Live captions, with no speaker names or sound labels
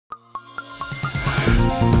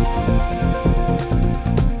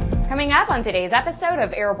Coming up on today's episode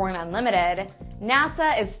of Airborne Unlimited,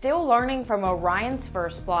 NASA is still learning from Orion's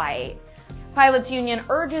first flight. Pilots Union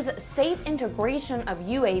urges safe integration of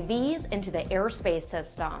UAVs into the airspace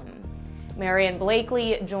system. Marion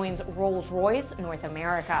Blakey joins Rolls-Royce North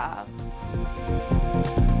America.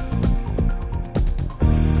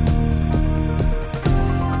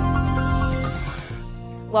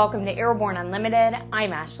 Welcome to Airborne Unlimited.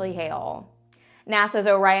 I'm Ashley Hale. NASA's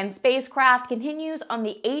Orion spacecraft continues on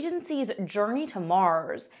the agency's journey to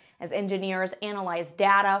Mars as engineers analyze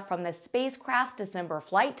data from the spacecraft's December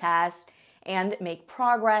flight test and make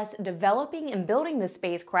progress developing and building the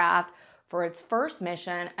spacecraft for its first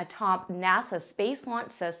mission atop NASA's Space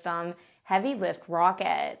Launch System heavy lift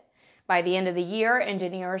rocket. By the end of the year,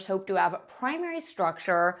 engineers hope to have primary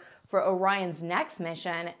structure for Orion's next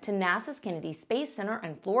mission to NASA's Kennedy Space Center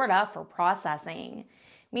in Florida for processing.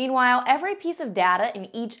 Meanwhile, every piece of data in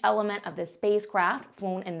each element of the spacecraft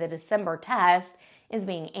flown in the December test is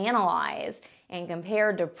being analyzed and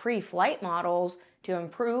compared to pre-flight models to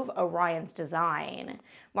improve Orion's design.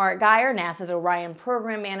 Mark Guyette, NASA's Orion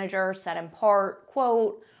program manager, said in part,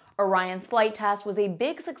 quote, "Orion's flight test was a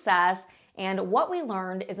big success, and what we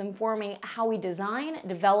learned is informing how we design,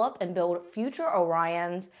 develop, and build future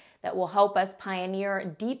Orions that will help us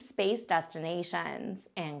pioneer deep space destinations,"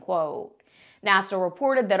 end quote. NASA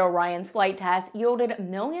reported that Orion's flight test yielded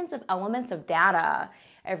millions of elements of data,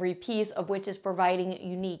 every piece of which is providing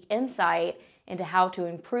unique insight into how to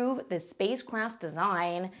improve the spacecraft's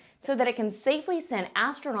design so that it can safely send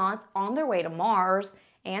astronauts on their way to Mars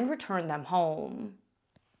and return them home.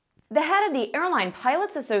 The head of the Airline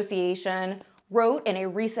Pilots Association wrote in a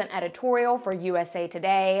recent editorial for USA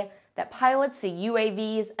Today that pilots see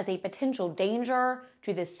UAVs as a potential danger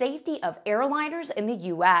to the safety of airliners in the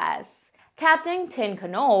U.S. Captain Tim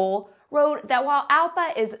Canoll wrote that while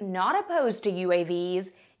Alpa is not opposed to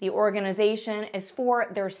UAVs, the organization is for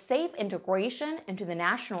their safe integration into the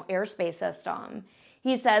National Airspace System.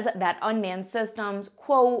 He says that unmanned systems,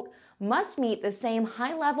 quote, must meet the same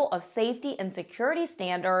high level of safety and security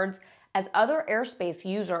standards as other airspace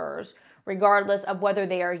users, regardless of whether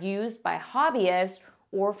they are used by hobbyists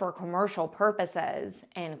or for commercial purposes,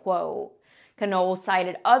 end quote. Canoll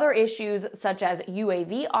cited other issues such as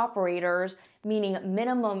UAV operators meaning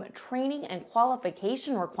minimum training and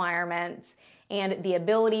qualification requirements and the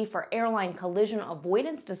ability for airline collision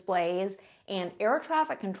avoidance displays and air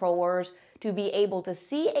traffic controllers to be able to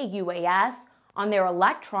see a UAS on their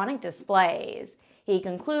electronic displays. He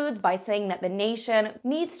concludes by saying that the nation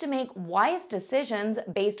needs to make wise decisions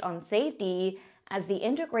based on safety as the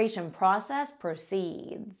integration process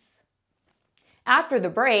proceeds. After the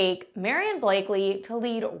break, Marion Blakey to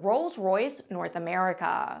lead Rolls-Royce North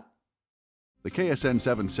America. The KSN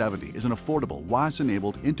 770 is an affordable,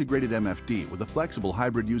 WAAS-enabled integrated MFD with a flexible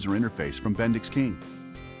hybrid user interface from Bendix King.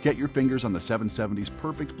 Get your fingers on the 770's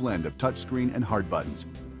perfect blend of touchscreen and hard buttons.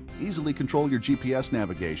 Easily control your GPS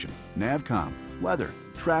navigation, Navcom, weather,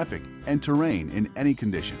 traffic, and terrain in any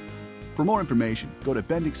condition. For more information, go to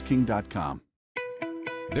bendixking.com.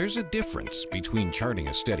 There's a difference between charting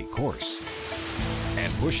a steady course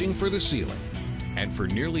and pushing for the ceiling. And for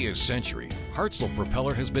nearly a century, Hartzell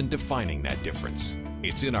Propeller has been defining that difference.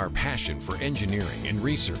 It's in our passion for engineering and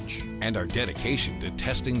research and our dedication to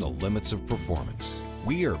testing the limits of performance.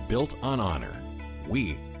 We are built on honor.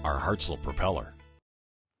 We are Hartzell Propeller.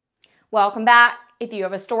 Welcome back. If you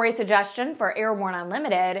have a story suggestion for Airborne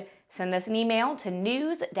Unlimited, send us an email to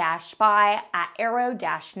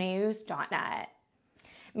news-spy@aero-news.net.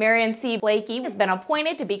 Marion C. Blakey has been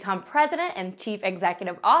appointed to become President and Chief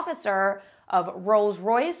Executive Officer of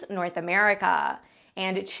Rolls-Royce North America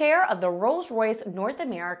and Chair of the Rolls-Royce North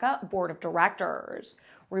America Board of Directors,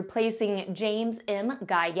 replacing James M.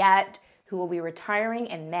 Guyette, who will be retiring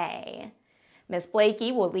in May. Ms.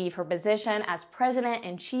 Blakey will leave her position as President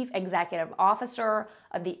and Chief Executive Officer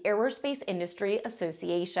of the Aerospace Industry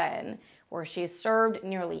Association, where she has served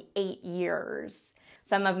nearly 8 years.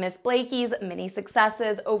 Some of Ms. Blakey's many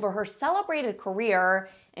successes over her celebrated career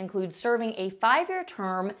include serving a 5-year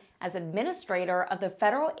term as Administrator of the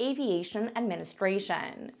Federal Aviation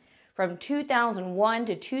Administration. From 2001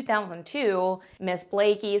 to 2002, Ms.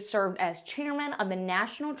 Blakey served as Chairman of the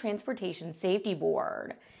National Transportation Safety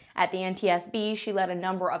Board. At the NTSB, she led a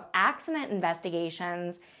number of accident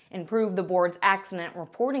investigations, improved the board's accident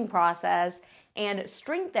reporting process, and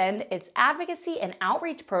strengthened its advocacy and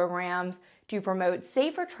outreach programs to promote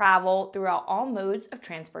safer travel throughout all modes of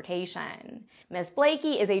transportation. Ms.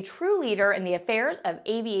 Blakey is a true leader in the affairs of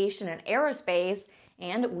aviation and aerospace,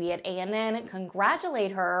 and we at ANN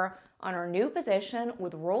congratulate her on her new position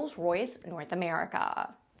with Rolls-Royce North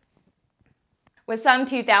America. With some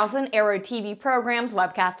 2,000 Aero-TV programs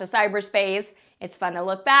webcast to cyberspace, it's fun to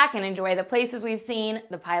look back and enjoy the places we've seen,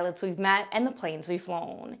 the pilots we've met, and the planes we've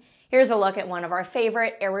flown. Here's a look at one of our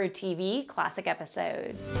favorite Aero-TV classic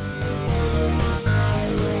episodes.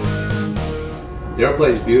 The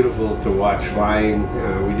airplane is beautiful to watch flying.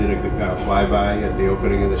 We did a flyby at the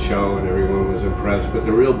opening of the show and everyone was impressed, but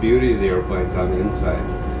the real beauty of the airplane is on the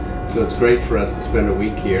inside. So it's great for us to spend a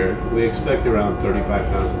week here. We expect around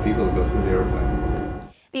 35,000 people to go through the airplane.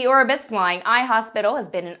 The Orbis Flying Eye Hospital has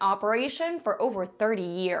been in operation for over 30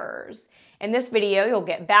 years. In this video, you'll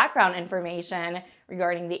get background information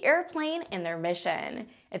regarding the airplane and their mission.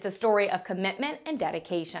 It's a story of commitment and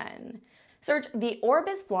dedication. Search the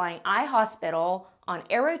Orbis Flying Eye Hospital on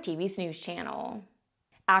Aero-TV's news channel.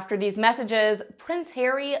 After these messages, Prince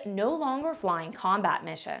Harry no longer flying combat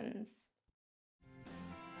missions.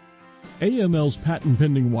 AML's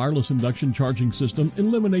patent-pending wireless induction charging system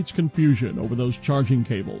eliminates confusion over those charging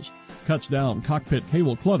cables, cuts down cockpit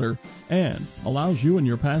cable clutter, and allows you and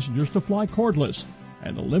your passengers to fly cordless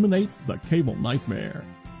and eliminate the cable nightmare.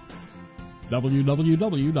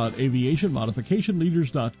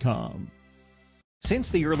 www.aviationmodificationleaders.com.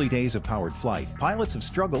 Since the early days of powered flight, pilots have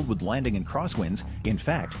struggled with landing in crosswinds. In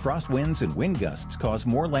fact, crosswinds and wind gusts cause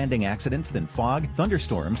more landing accidents than fog,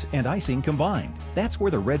 thunderstorms, and icing combined. That's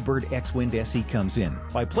where the Redbird X-Wind SE comes in.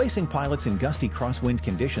 By placing pilots in gusty crosswind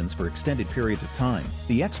conditions for extended periods of time,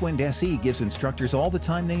 the X-Wind SE gives instructors all the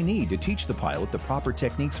time they need to teach the pilot the proper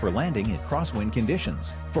techniques for landing in crosswind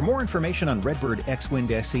conditions. For more information on Redbird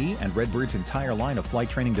X-Wind SE and Redbird's entire line of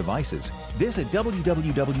flight training devices, visit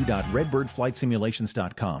www.redbirdflightsimulation.com.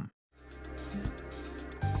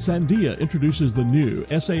 Sandia introduces the new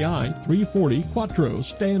SAI 340 Quattro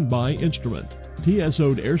standby instrument,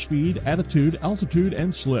 TSO'd airspeed, attitude, altitude,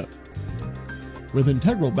 and slip. With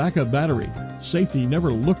integral backup battery, safety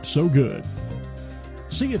never looked so good.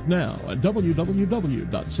 See it now at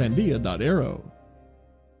www.sandia.aero.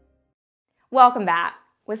 Welcome back.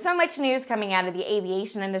 With so much news coming out of the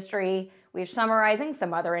aviation industry, we're summarizing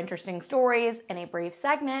some other interesting stories in a brief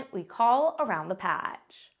segment we call Around the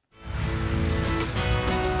Patch.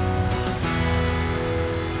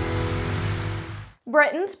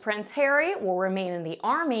 Britain's Prince Harry will remain in the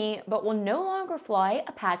Army, but will no longer fly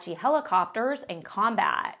Apache helicopters in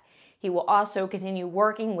combat. He will also continue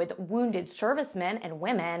working with wounded servicemen and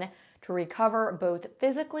women to recover both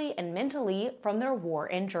physically and mentally from their war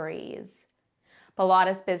injuries.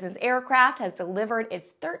 Pilatus Business Aircraft has delivered its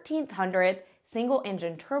 1,300th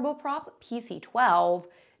single-engine turboprop PC-12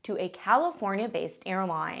 to a California-based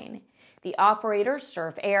airline. The operator,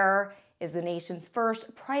 Surf Air, is the nation's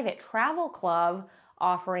first private travel club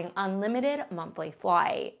offering unlimited monthly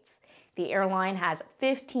flights. The airline has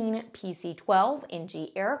 15 PC-12 NG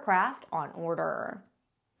aircraft on order.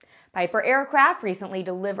 Piper Aircraft recently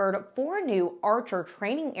delivered 4 new Archer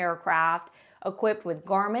training aircraft equipped with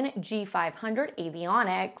Garmin G500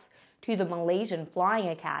 avionics to the Malaysian Flying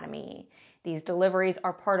Academy. These deliveries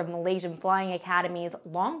are part of Malaysian Flying Academy's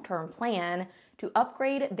long-term plan to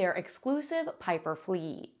upgrade their exclusive Piper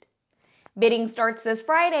fleet. Bidding starts this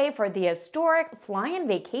Friday for the historic fly-in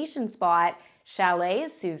vacation spot Chalet,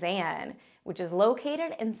 Suzanne, which is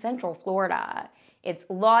located in Central Florida. Its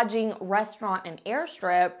lodging, restaurant, and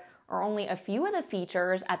airstrip are only a few of the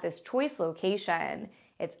features at this choice location.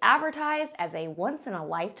 It's advertised as a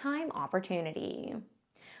once-in-a-lifetime opportunity.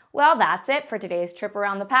 Well, that's it for today's trip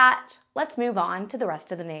around the patch. Let's move on to the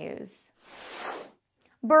rest of the news.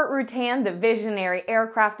 Burt Rutan, the visionary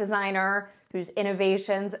aircraft designer whose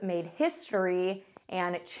innovations made history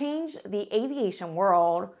and changed the aviation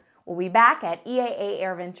world, will be back at EAA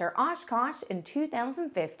AirVenture Oshkosh in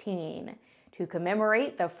 2015 to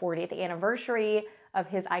commemorate the 40th anniversary of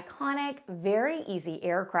his iconic Very Easy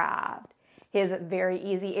aircraft. His Very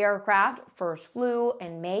Easy aircraft first flew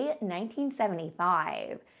in May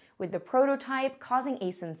 1975, with the prototype causing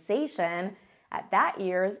a sensation at that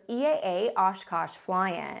year's EAA Oshkosh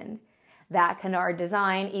fly-in. That canard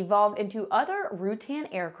design evolved into other Rutan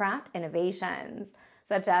aircraft innovations,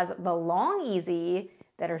 such as the Long Easy,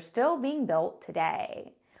 that are still being built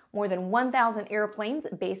today. More than 1,000 airplanes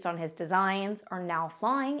based on his designs are now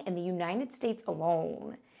flying in the United States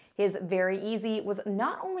alone. His Very Easy was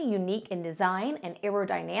not only unique in design and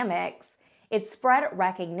aerodynamics, it spread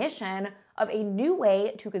recognition of a new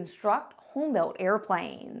way to construct home-built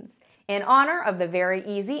airplanes. In honor of the Very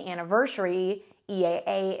Easy anniversary,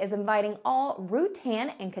 EAA is inviting all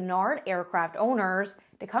Rutan and Canard aircraft owners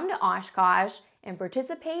to come to Oshkosh and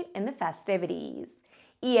participate in the festivities.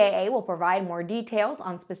 EAA will provide more details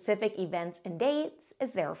on specific events and dates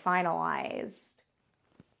as they're finalized.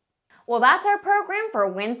 Well, that's our program for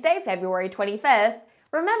Wednesday, February 25th.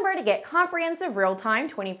 Remember to get comprehensive real-time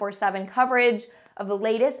 24/7 coverage of the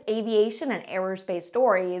latest aviation and aerospace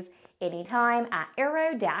stories anytime at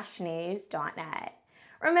aero-news.net.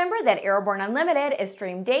 Remember that Airborne Unlimited is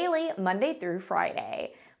streamed daily, Monday through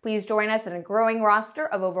Friday. Please join us in a growing roster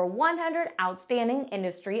of over 100 outstanding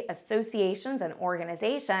industry associations and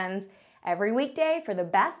organizations every weekday for the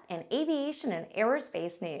best in aviation and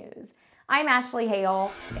aerospace news. I'm Ashley Hale.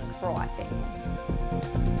 Thanks for watching.